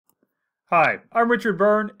Hi, I'm Richard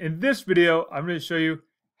Byrne. In this video, I'm going to show you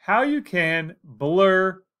how you can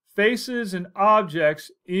blur faces and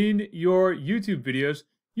objects in your YouTube videos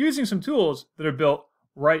using some tools that are built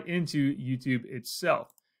right into YouTube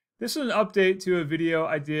itself. This is an update to a video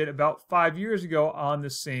I did about 5 years ago on the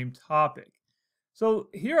same topic. So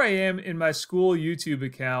here I am in my school YouTube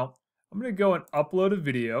account. I'm going to go and upload a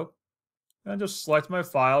video. I'll just select my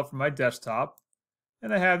file from my desktop,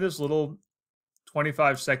 and I have this little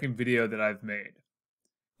 25-second video that I've made.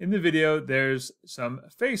 In the video, there's some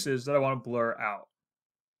faces that I want to blur out.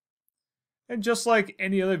 And just like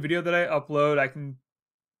any other video that I upload, I can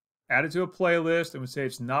add it to a playlist and would say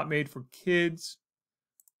it's not made for kids.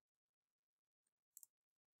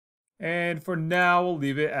 And for now, we'll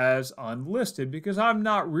leave it as unlisted because I'm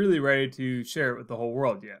not really ready to share it with the whole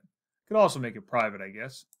world yet. Could also make it private, I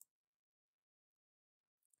guess.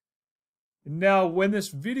 Now, when this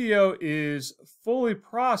video is fully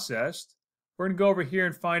processed, we're going to go over here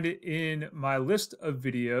and find it in my list of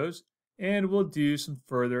videos, and we'll do some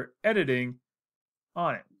further editing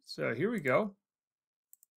on it. So here we go.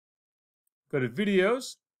 Go to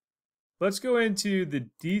videos. Let's go into the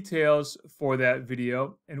details for that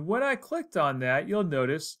video. And when I clicked on that, you'll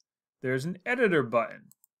notice there's an editor button.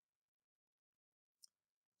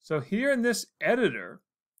 So here in this editor,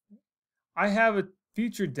 I have a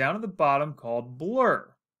feature down at the bottom called blur.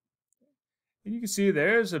 And you can see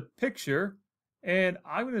there's a picture, and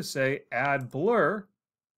I'm going to say add blur.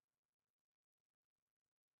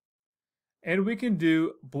 And we can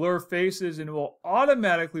do blur faces, and it will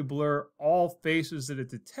automatically blur all faces that it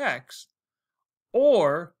detects.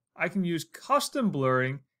 Or I can use custom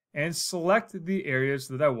blurring and select the areas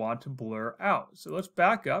that I want to blur out. So let's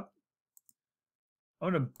back up.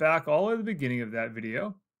 I'm going to back all the way to the beginning of that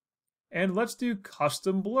video. And let's do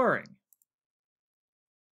custom blurring.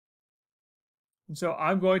 And so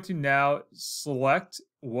I'm going to now select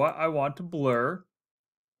what I want to blur.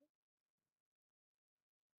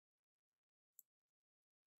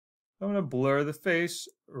 I'm going to blur the face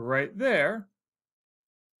right there.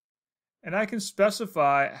 And I can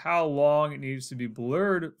specify how long it needs to be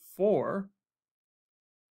blurred for.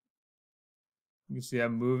 You can see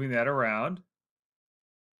I'm moving that around.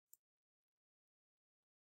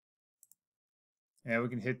 And we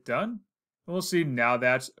can hit done. And we'll see now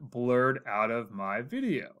that's blurred out of my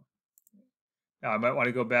video. Now I might want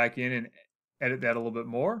to go back in and edit that a little bit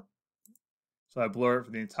more. So I blur it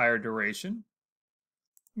for the entire duration.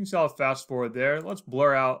 You can see I'll fast forward there. Let's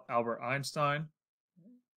blur out Albert Einstein.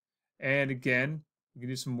 And again, we can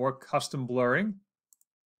do some more custom blurring.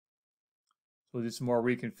 So we'll do some more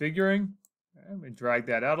reconfiguring. And we drag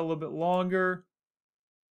that out a little bit longer.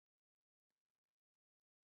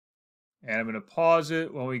 And I'm going to pause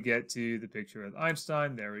it when we get to the picture of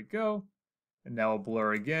Einstein. There we go. And now we'll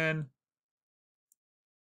blur again.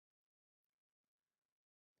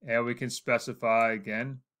 And we can specify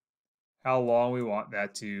again how long we want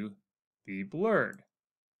that to be blurred.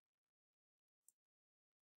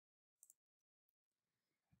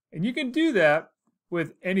 And you can do that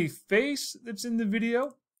with any face that's in the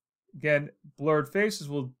video. Again, blurred faces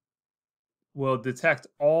will detect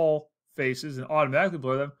all faces and automatically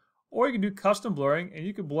blur them. Or you can do custom blurring, and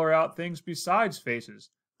you can blur out things besides faces.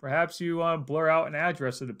 Perhaps you want to blur out an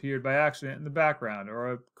address that appeared by accident in the background,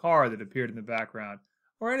 or a car that appeared in the background,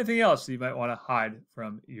 or anything else that you might want to hide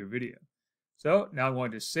from your video. So now I'm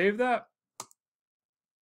going to save that.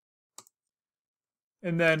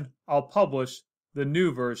 And then I'll publish the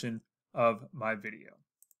new version of my video.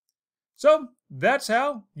 So that's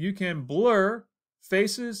how you can blur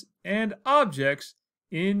faces and objects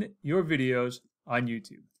in your videos on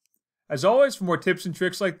YouTube. As always, for more tips and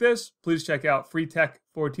tricks like this, please check out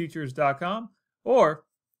freetech4teachers.com or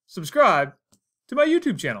subscribe to my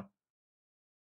YouTube channel.